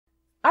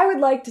I would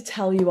like to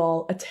tell you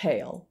all a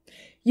tale.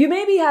 You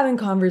may be having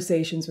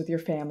conversations with your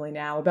family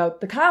now about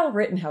the Kyle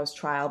Rittenhouse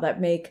trial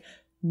that make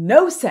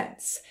no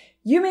sense.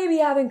 You may be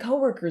having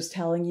coworkers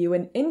telling you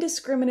an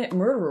indiscriminate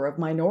murderer of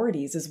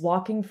minorities is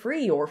walking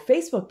free, or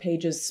Facebook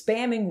pages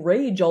spamming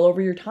rage all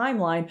over your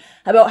timeline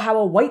about how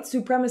a white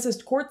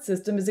supremacist court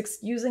system is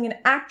excusing an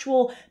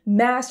actual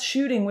mass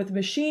shooting with a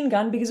machine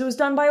gun because it was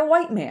done by a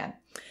white man.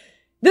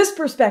 This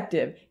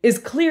perspective is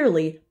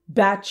clearly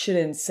batshit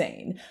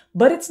insane,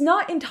 but it's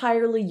not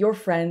entirely your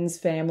friends,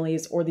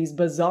 families, or these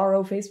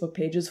bizarro Facebook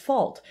pages'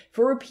 fault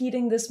for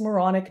repeating this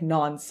moronic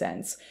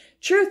nonsense.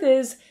 Truth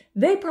is,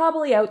 they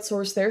probably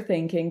outsource their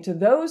thinking to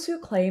those who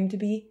claim to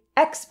be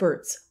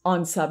experts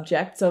on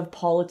subjects of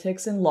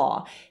politics and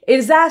law. A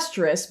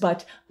disastrous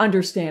but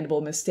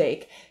understandable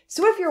mistake.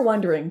 So if you're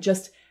wondering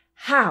just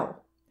how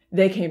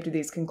they came to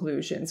these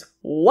conclusions,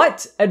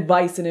 what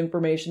advice and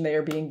information they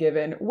are being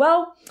given,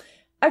 well,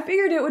 I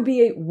figured it would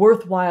be a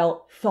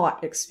worthwhile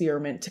thought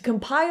experiment to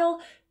compile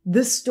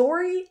the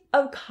story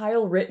of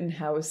Kyle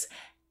Rittenhouse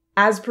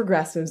as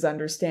progressives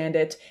understand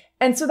it,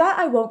 and so that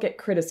I won't get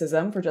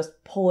criticism for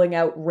just pulling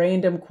out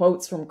random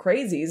quotes from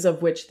crazies,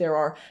 of which there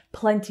are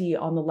plenty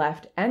on the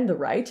left and the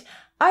right,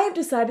 I have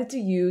decided to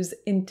use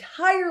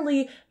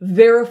entirely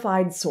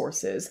verified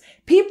sources,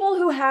 people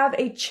who have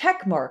a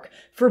check mark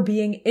for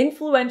being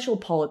influential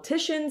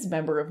politicians,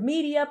 member of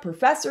media,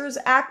 professors,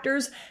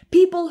 actors,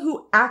 people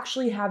who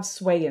actually have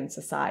sway in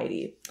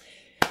society.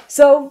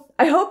 So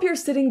I hope you're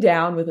sitting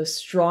down with a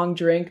strong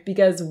drink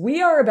because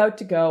we are about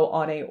to go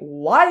on a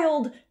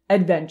wild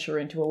adventure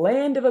into a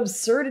land of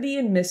absurdity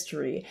and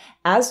mystery,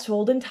 as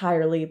told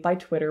entirely by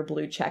Twitter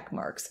blue check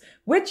marks,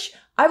 which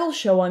I will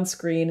show on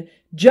screen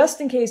just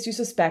in case you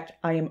suspect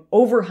I am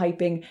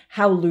overhyping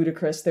how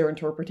ludicrous their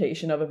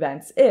interpretation of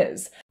events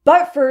is.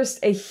 But first,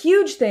 a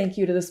huge thank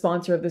you to the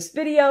sponsor of this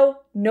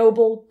video,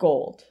 Noble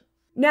Gold.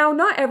 Now,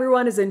 not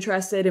everyone is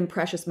interested in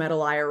precious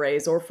metal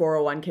IRAs or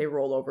 401k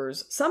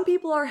rollovers. Some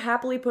people are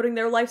happily putting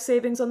their life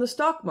savings on the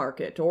stock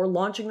market or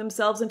launching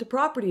themselves into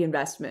property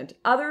investment.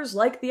 Others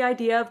like the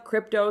idea of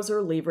cryptos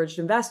or leveraged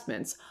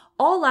investments,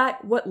 all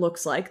at what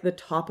looks like the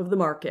top of the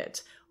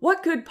market.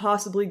 What could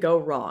possibly go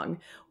wrong?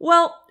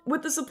 Well,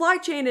 with the supply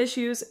chain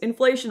issues,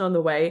 inflation on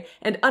the way,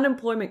 and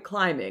unemployment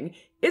climbing,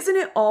 isn't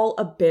it all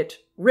a bit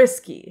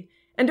risky?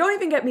 And don't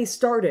even get me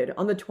started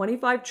on the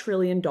 $25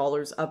 trillion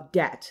of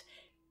debt.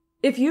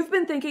 If you've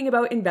been thinking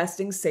about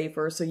investing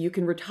safer so you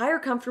can retire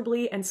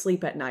comfortably and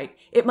sleep at night,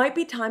 it might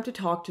be time to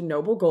talk to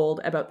Noble Gold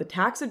about the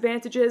tax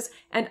advantages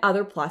and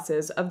other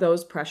pluses of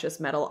those precious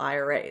metal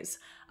IRAs.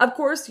 Of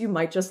course, you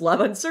might just love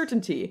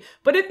uncertainty,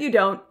 but if you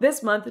don't,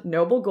 this month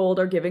Noble Gold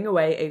are giving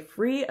away a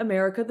free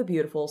America the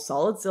Beautiful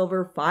solid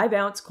silver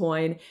 5-ounce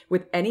coin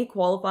with any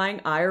qualifying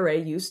IRA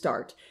you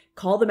start.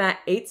 Call them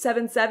at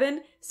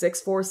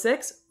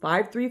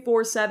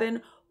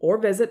 877-646-5347 or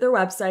visit their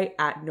website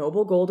at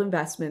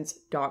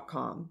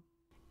noblegoldinvestments.com.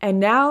 And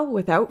now,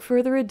 without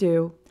further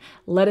ado,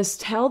 let us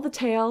tell the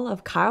tale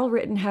of Kyle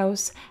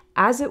Rittenhouse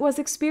as it was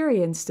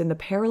experienced in the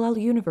parallel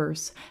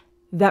universe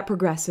that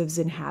progressives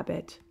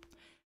inhabit.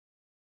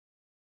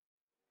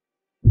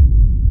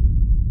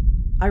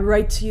 I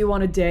write to you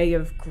on a day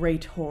of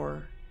great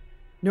horror,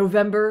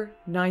 November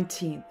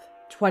 19th,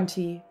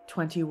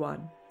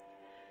 2021.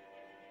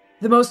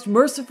 The most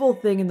merciful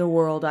thing in the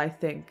world, I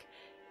think,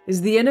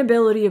 is the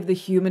inability of the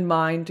human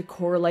mind to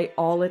correlate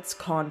all its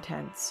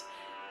contents.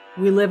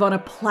 We live on a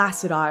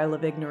placid isle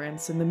of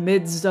ignorance in the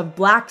midst of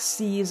black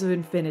seas of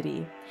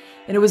infinity,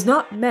 and it was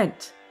not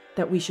meant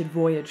that we should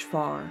voyage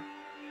far.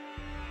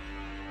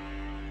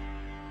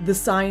 The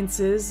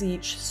sciences,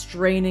 each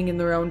straining in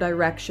their own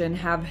direction,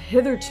 have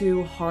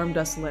hitherto harmed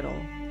us little,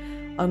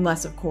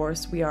 unless, of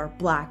course, we are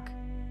black,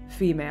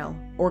 female,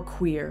 or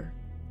queer.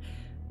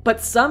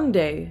 But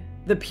someday,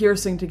 the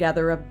piercing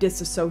together of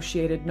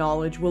disassociated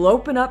knowledge will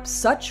open up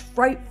such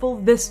frightful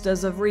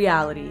vistas of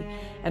reality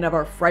and of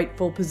our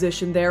frightful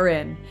position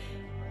therein,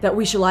 that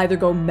we shall either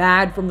go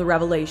mad from the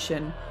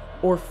revelation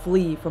or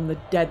flee from the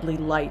deadly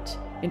light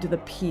into the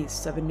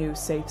peace of a new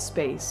safe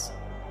space.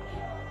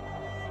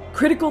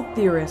 Critical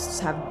theorists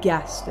have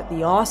guessed at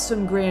the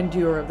awesome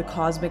grandeur of the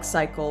cosmic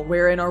cycle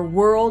wherein our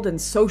world and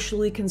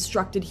socially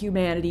constructed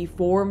humanity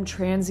form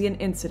transient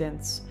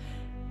incidents.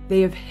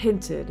 They have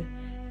hinted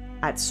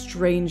at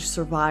strange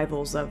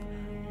survivals of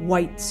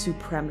white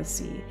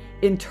supremacy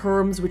in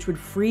terms which would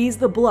freeze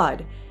the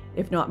blood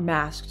if not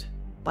masked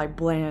by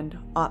bland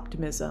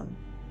optimism.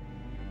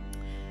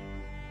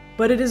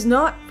 But it is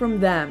not from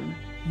them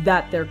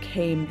that there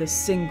came the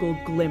single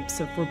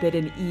glimpse of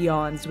forbidden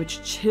eons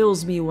which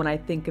chills me when I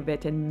think of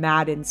it and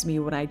maddens me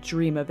when I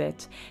dream of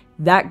it.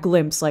 That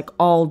glimpse, like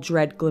all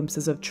dread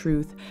glimpses of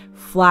truth,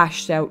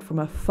 flashed out from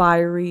a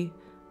fiery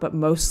but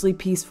mostly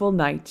peaceful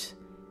night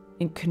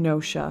in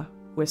Kenosha,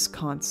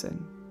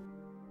 Wisconsin.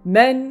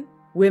 Men,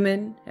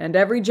 women, and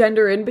every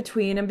gender in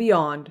between and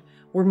beyond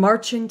were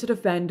marching to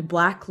defend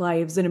Black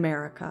lives in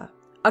America,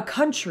 a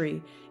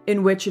country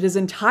in which it is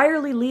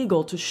entirely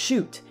legal to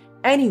shoot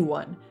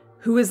anyone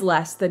who is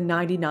less than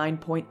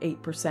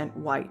 99.8%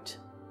 white.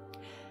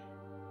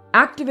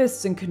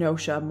 Activists in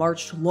Kenosha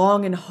marched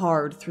long and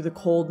hard through the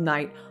cold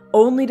night,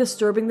 only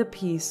disturbing the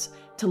peace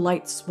to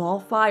light small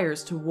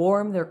fires to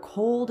warm their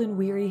cold and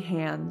weary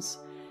hands.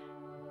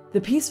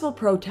 The peaceful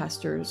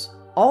protesters,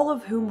 all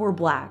of whom were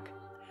black,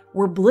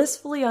 were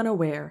blissfully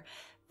unaware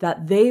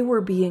that they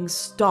were being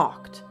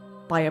stalked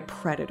by a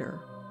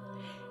predator.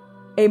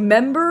 A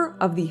member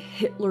of the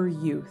Hitler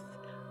Youth,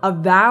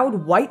 avowed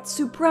white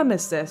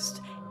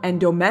supremacist and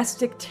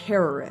domestic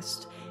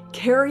terrorist,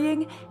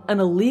 carrying an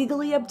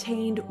illegally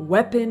obtained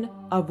weapon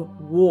of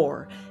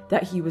war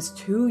that he was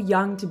too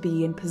young to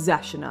be in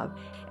possession of,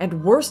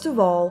 and worst of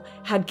all,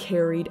 had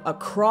carried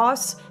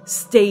across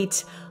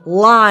state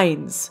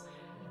lines.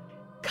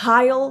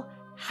 Kyle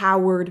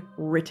Howard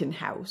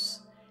Rittenhouse.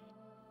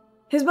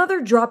 His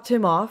mother dropped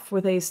him off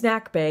with a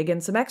snack bag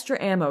and some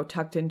extra ammo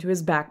tucked into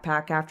his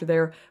backpack after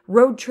their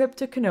road trip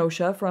to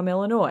Kenosha from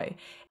Illinois,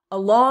 a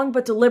long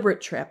but deliberate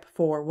trip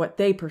for what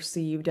they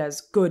perceived as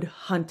good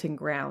hunting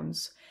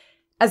grounds.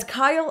 As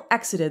Kyle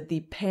exited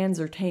the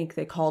Panzer tank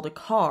they called a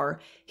car,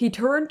 he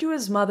turned to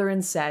his mother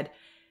and said,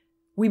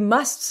 "We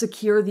must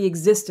secure the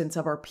existence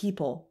of our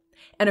people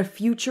and a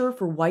future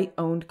for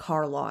white-owned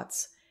car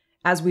lots.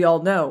 As we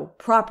all know,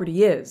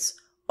 property is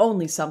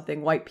only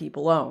something white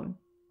people own."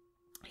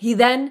 He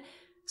then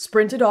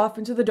sprinted off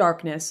into the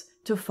darkness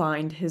to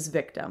find his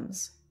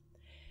victims.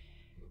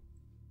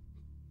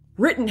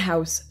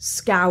 Rittenhouse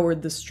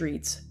scoured the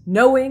streets,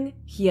 knowing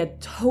he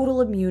had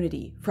total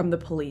immunity from the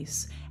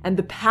police and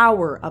the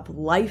power of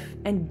life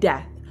and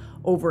death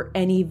over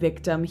any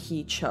victim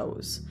he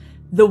chose.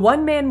 The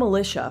one-man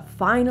militia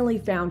finally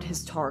found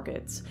his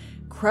targets,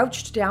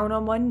 crouched down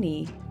on one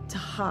knee to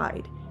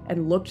hide,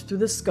 and looked through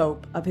the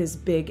scope of his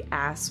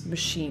big-ass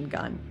machine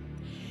gun.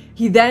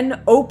 He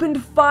then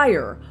opened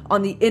fire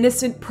on the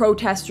innocent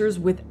protesters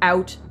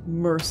without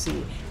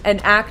mercy, an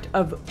act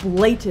of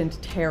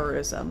blatant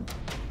terrorism.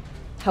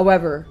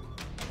 However,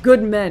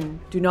 good men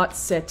do not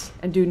sit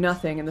and do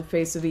nothing in the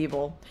face of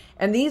evil,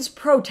 and these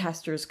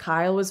protesters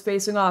Kyle was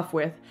facing off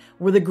with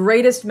were the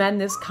greatest men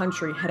this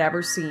country had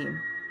ever seen.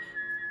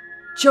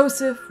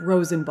 Joseph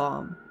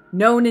Rosenbaum,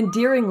 known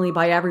endearingly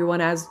by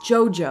everyone as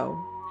Jojo,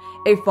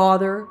 a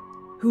father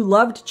who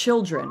loved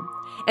children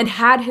and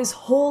had his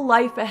whole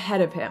life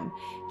ahead of him,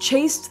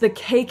 chased the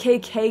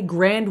KKK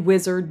Grand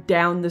Wizard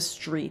down the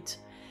street.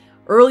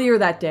 Earlier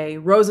that day,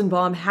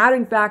 Rosenbaum had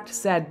in fact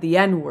said the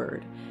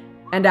N-word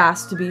and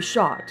asked to be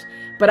shot,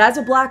 but as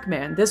a black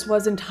man, this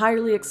was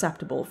entirely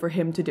acceptable for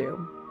him to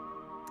do.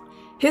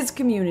 His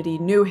community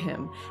knew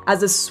him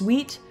as a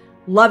sweet,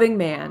 loving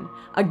man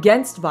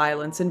against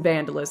violence and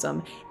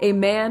vandalism, a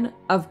man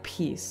of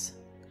peace.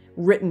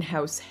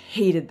 Rittenhouse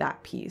hated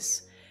that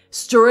peace.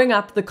 Stirring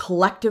up the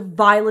collective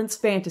violence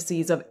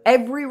fantasies of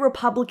every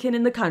Republican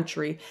in the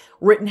country,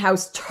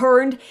 Rittenhouse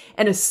turned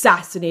and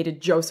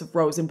assassinated Joseph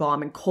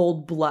Rosenbaum in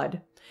cold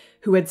blood,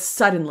 who had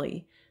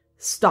suddenly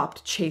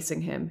stopped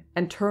chasing him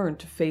and turned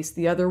to face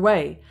the other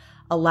way,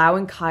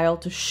 allowing Kyle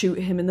to shoot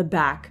him in the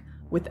back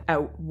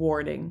without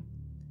warning.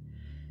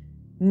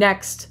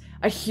 Next,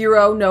 a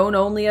hero known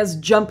only as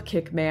Jump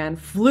Kick Man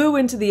flew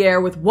into the air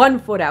with one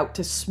foot out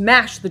to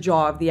smash the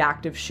jaw of the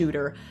active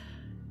shooter.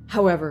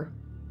 However,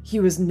 he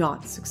was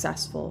not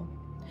successful.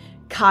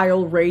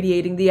 Kyle,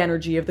 radiating the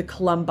energy of the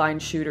Columbine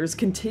shooters,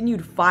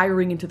 continued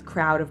firing into the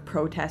crowd of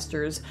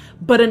protesters,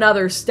 but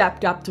another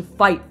stepped up to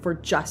fight for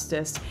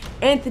justice.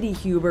 Anthony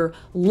Huber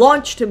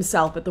launched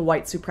himself at the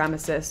white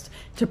supremacist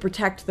to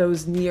protect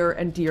those near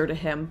and dear to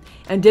him,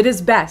 and did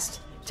his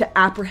best to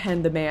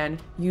apprehend the man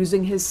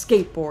using his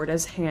skateboard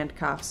as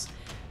handcuffs.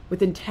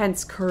 With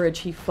intense courage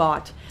he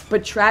fought,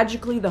 but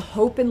tragically the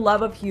hope and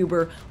love of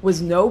Huber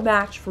was no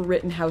match for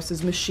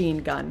Rittenhouse's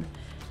machine gun.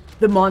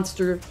 The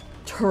monster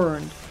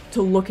turned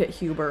to look at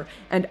Huber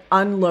and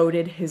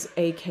unloaded his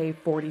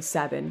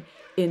AK-47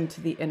 into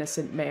the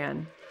innocent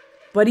man.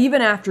 But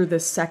even after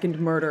this second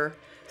murder,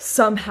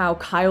 somehow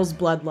Kyle's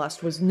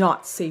bloodlust was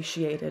not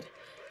satiated.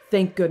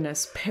 Thank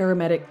goodness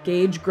paramedic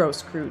Gage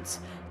Grosskreutz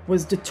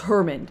was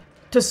determined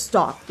to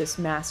stop this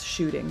mass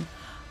shooting.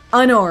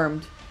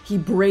 Unarmed, he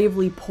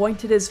bravely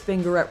pointed his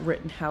finger at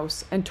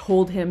Rittenhouse and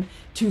told him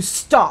to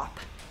stop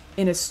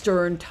in a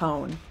stern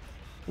tone.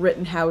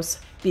 Rittenhouse,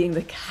 being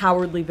the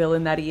cowardly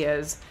villain that he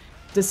is,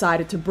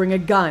 decided to bring a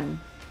gun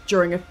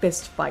during a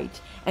fist fight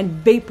and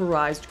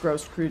vaporized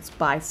Grosskreut's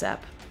bicep.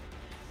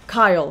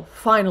 Kyle,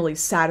 finally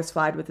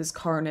satisfied with his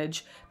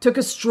carnage, took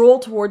a stroll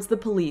towards the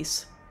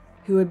police,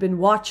 who had been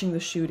watching the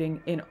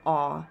shooting in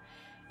awe.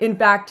 In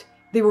fact,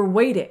 they were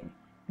waiting,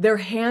 their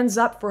hands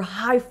up for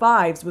high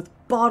fives with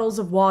bottles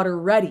of water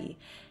ready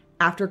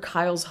after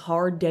Kyle's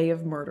hard day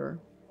of murder.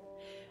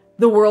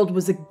 The world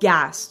was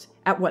aghast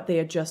at what they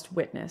had just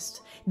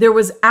witnessed. There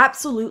was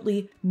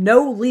absolutely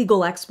no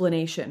legal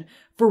explanation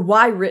for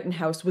why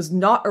Rittenhouse was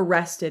not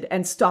arrested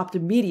and stopped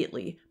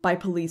immediately by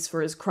police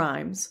for his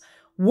crimes.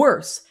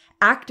 Worse,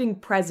 acting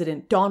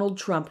President Donald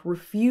Trump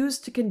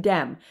refused to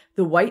condemn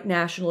the white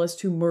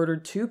nationalist who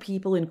murdered 2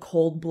 people in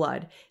cold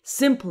blood,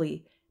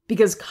 simply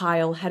because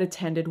Kyle had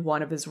attended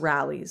one of his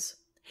rallies.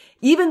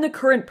 Even the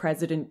current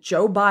president,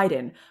 Joe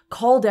Biden,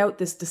 called out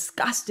this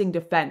disgusting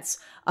defense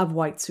of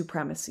white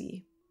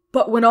supremacy.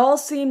 But when all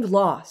seemed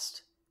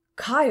lost,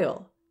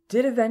 Kyle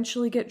did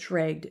eventually get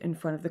dragged in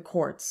front of the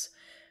courts.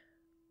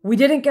 We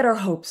didn't get our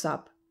hopes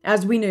up.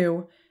 As we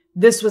knew,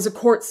 this was a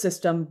court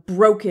system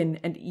broken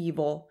and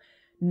evil,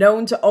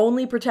 known to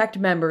only protect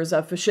members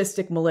of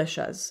fascistic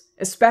militias,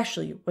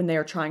 especially when they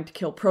are trying to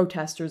kill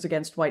protesters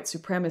against white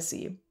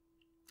supremacy.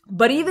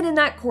 But even in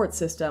that court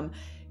system,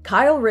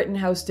 Kyle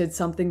Rittenhouse did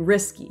something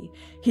risky.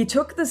 He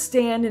took the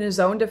stand in his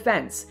own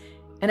defense,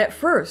 and at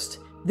first,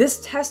 this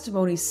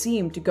testimony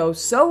seemed to go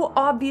so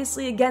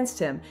obviously against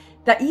him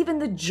that even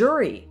the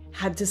jury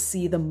had to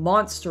see the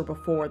monster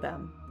before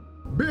them.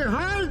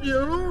 Behind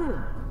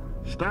you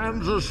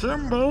stands a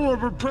symbol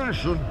of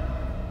oppression,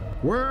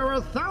 where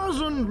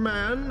 1,000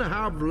 men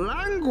have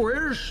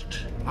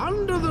languished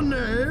under the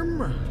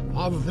name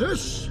of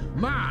this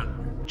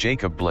man.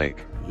 Jacob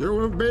Blake.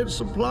 You have been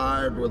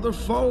supplied with a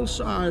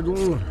false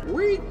idol.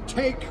 We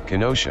take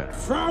Kenosha.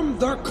 From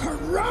the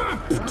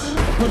corrupt,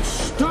 but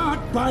start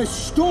by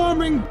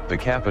storming the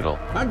Capitol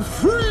and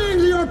freeing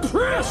the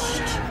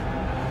oppressed.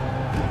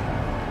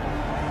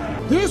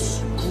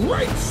 This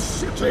great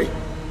city,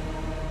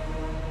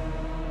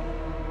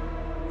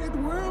 it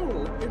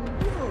will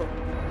endure.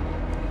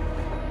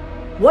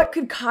 What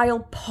could Kyle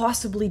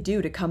possibly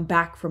do to come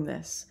back from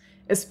this?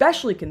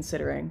 Especially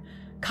considering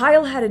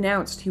Kyle had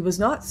announced he was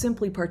not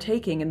simply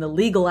partaking in the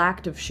legal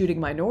act of shooting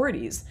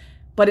minorities,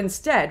 but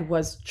instead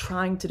was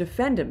trying to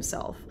defend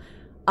himself.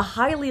 A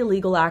highly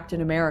illegal act in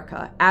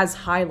America, as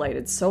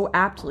highlighted so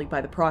aptly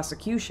by the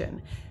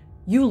prosecution.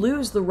 You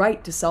lose the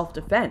right to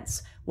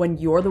self-defense when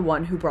you're the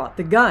one who brought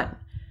the gun.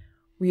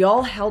 We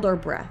all held our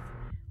breath.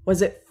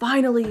 Was it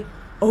finally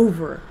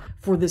over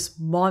for this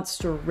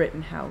monster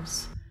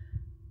Rittenhouse?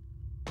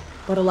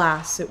 But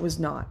alas, it was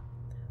not.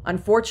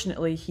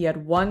 Unfortunately, he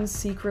had one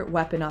secret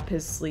weapon up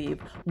his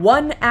sleeve,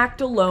 one act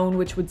alone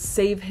which would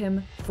save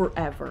him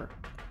forever.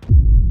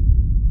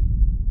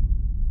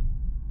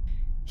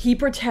 He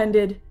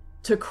pretended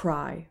to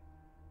cry.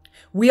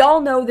 We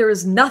all know there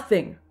is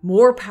nothing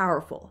more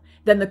powerful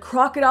than the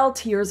crocodile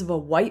tears of a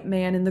white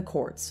man in the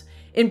courts.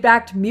 In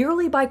fact,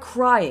 merely by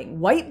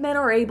crying, white men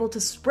are able to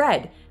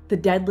spread the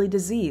deadly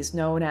disease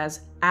known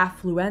as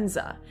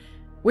affluenza,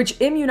 which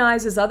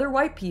immunizes other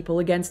white people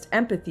against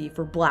empathy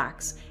for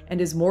blacks and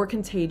is more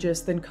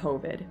contagious than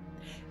COVID.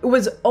 It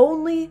was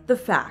only the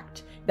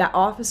fact that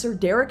Officer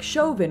Derek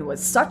Chauvin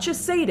was such a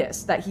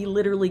sadist that he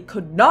literally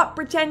could not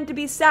pretend to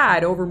be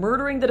sad over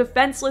murdering the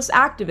defenseless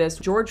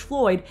activist George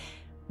Floyd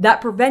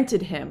that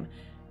prevented him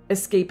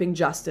escaping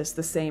justice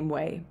the same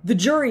way. The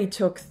jury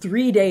took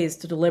 3 days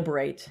to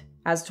deliberate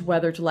as to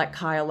whether to let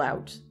Kyle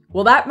out.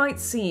 While that might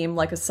seem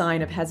like a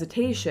sign of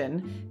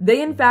hesitation,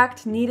 they in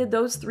fact needed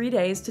those 3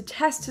 days to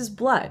test his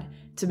blood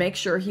to make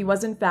sure he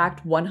was in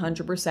fact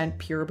 100%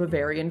 pure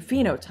Bavarian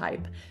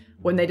phenotype.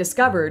 When they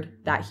discovered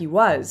that he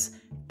was,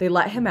 they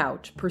let him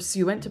out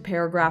pursuant to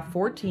paragraph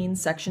 14,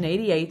 section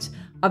 88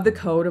 of the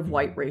Code of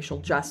White Racial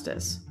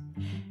Justice.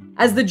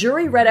 As the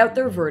jury read out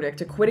their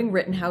verdict acquitting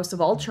Rittenhouse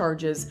of all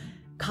charges,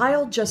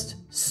 Kyle just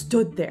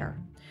stood there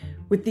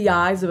with the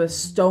eyes of a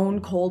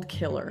stone-cold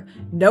killer.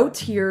 No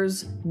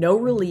tears, no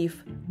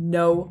relief,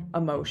 no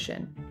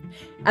emotion.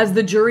 As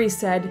the jury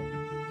said,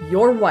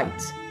 "You're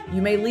white.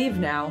 You may leave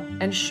now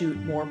and shoot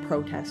more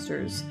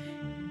protesters."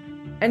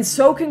 And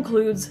so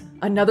concludes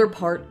another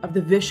part of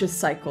the vicious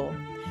cycle,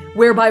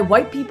 whereby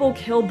white people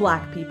kill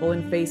black people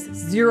and face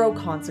zero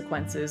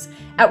consequences,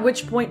 at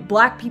which point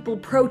black people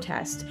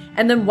protest,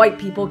 and then white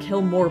people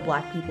kill more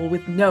black people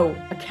with no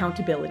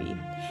accountability.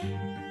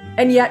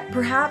 And yet,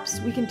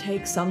 perhaps we can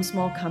take some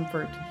small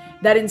comfort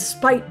that in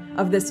spite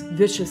of this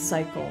vicious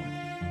cycle,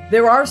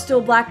 there are still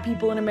black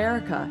people in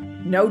America,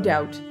 no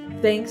doubt,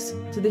 thanks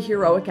to the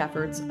heroic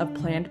efforts of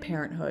Planned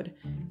Parenthood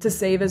to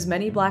save as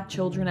many black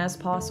children as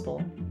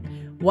possible.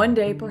 One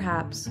day,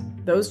 perhaps,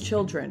 those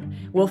children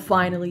will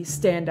finally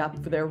stand up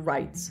for their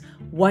rights.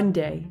 One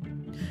day,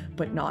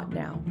 but not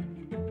now.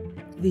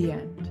 The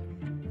end.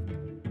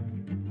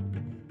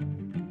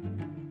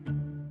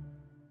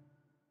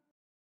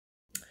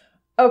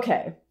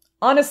 Okay,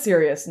 on a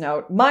serious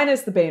note,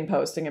 minus the Bane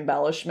posting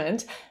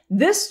embellishment,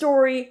 this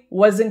story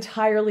was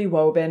entirely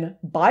woven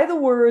by the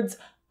words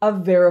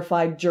of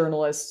verified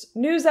journalists,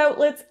 news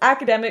outlets,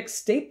 academics,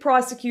 state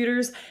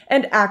prosecutors,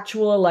 and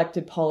actual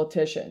elected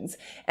politicians.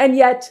 And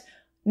yet,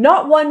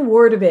 not one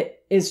word of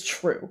it is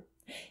true.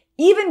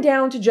 Even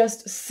down to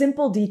just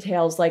simple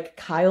details like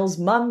Kyle's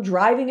mom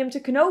driving him to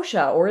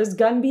Kenosha or his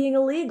gun being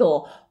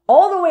illegal,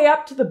 all the way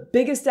up to the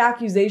biggest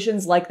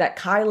accusations like that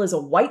Kyle is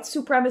a white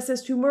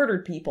supremacist who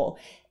murdered people.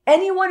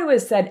 Anyone who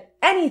has said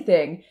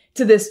anything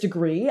to this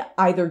degree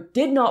either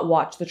did not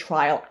watch the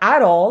trial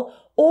at all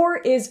or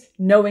is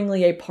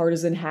knowingly a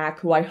partisan hack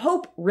who I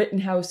hope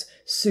Rittenhouse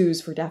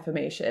sues for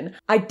defamation.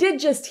 I did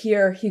just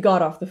hear he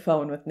got off the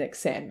phone with Nick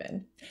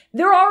Sandmann.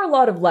 There are a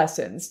lot of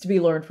lessons to be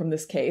learned from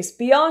this case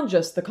beyond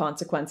just the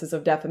consequences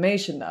of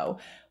defamation, though.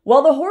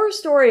 While the horror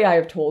story I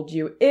have told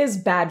you is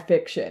bad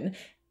fiction,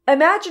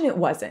 imagine it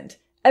wasn't.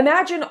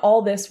 Imagine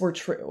all this were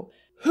true.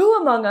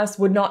 Who among us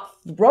would not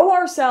throw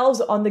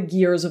ourselves on the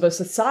gears of a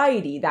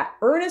society that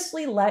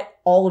earnestly let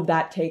all of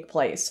that take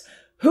place?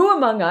 Who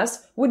among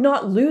us would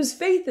not lose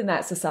faith in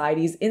that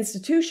society's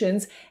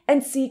institutions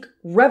and seek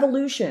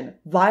revolution,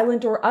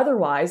 violent or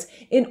otherwise,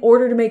 in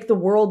order to make the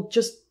world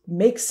just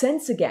make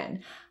sense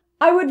again?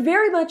 I would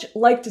very much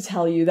like to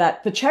tell you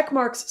that the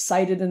checkmarks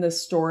cited in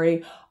this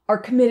story are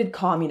committed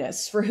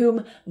communists for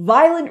whom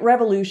violent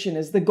revolution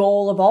is the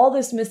goal of all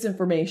this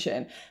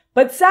misinformation.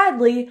 But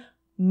sadly,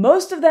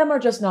 most of them are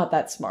just not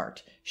that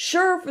smart.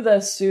 Sure, for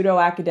the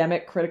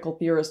pseudo-academic critical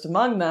theorist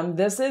among them,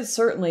 this is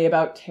certainly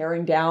about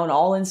tearing down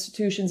all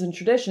institutions and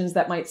traditions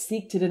that might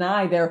seek to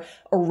deny their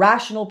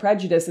irrational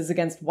prejudices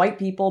against white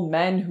people,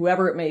 men,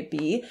 whoever it may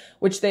be,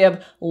 which they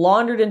have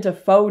laundered into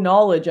faux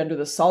knowledge under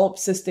the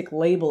solipsistic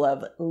label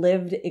of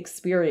lived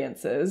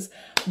experiences.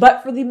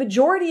 But for the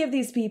majority of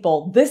these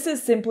people, this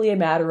is simply a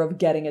matter of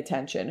getting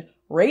attention.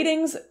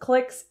 Ratings,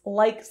 clicks,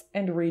 likes,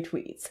 and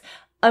retweets.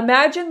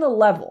 Imagine the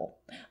level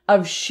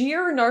of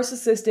sheer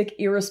narcissistic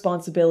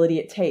irresponsibility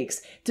it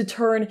takes to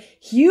turn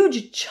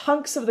huge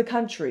chunks of the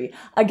country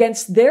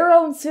against their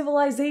own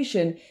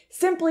civilization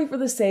simply for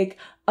the sake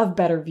of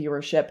better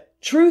viewership.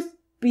 Truth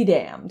be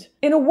damned.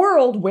 In a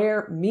world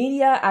where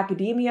media,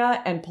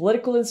 academia, and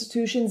political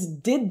institutions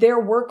did their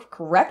work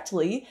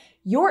correctly,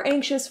 your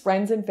anxious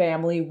friends and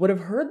family would have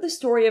heard the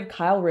story of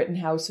Kyle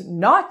Rittenhouse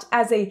not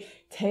as a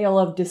tale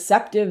of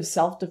deceptive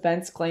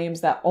self-defense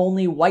claims that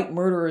only white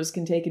murderers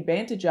can take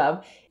advantage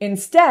of.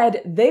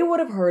 Instead, they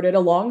would have heard it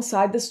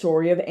alongside the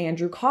story of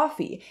Andrew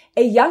Coffey,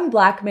 a young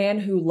black man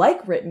who,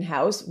 like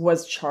Rittenhouse,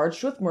 was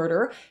charged with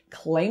murder,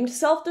 claimed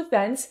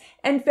self-defense,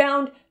 and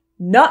found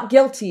not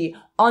guilty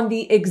on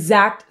the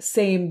exact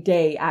same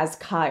day as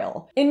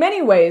Kyle. In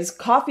many ways,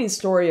 Coffey's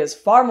story is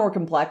far more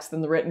complex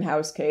than the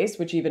Rittenhouse case,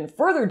 which even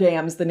further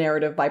damns the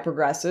narrative by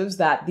progressives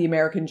that the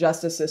American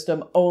justice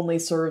system only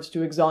serves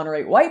to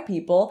exonerate white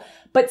people.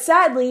 But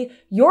sadly,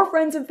 your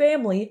friends and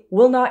family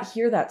will not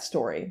hear that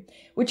story,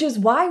 which is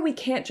why we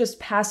can't just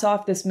pass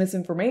off this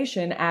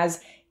misinformation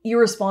as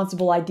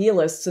irresponsible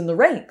idealists in the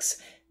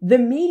ranks. The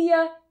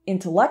media,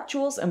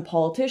 intellectuals, and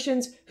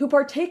politicians who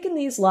partake in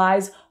these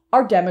lies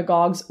are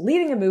demagogues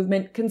leading a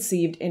movement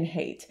conceived in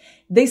hate.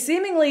 They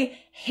seemingly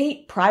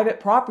hate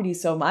private property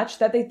so much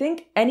that they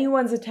think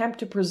anyone's attempt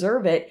to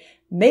preserve it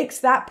makes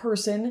that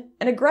person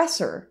an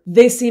aggressor.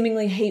 They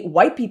seemingly hate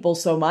white people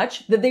so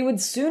much that they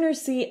would sooner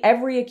see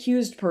every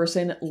accused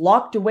person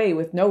locked away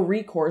with no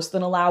recourse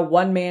than allow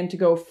one man to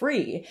go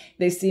free.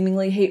 They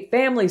seemingly hate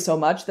family so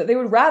much that they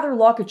would rather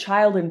lock a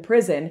child in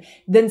prison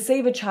than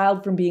save a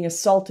child from being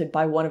assaulted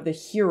by one of the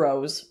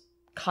heroes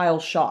Kyle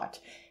shot.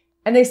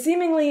 And they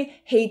seemingly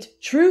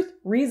hate truth,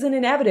 reason,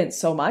 and evidence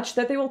so much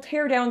that they will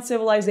tear down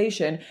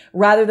civilization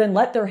rather than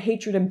let their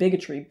hatred and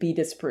bigotry be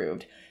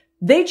disproved.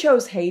 They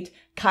chose hate,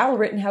 Kyle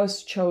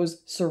Rittenhouse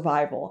chose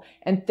survival,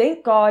 and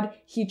thank God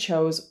he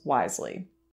chose wisely.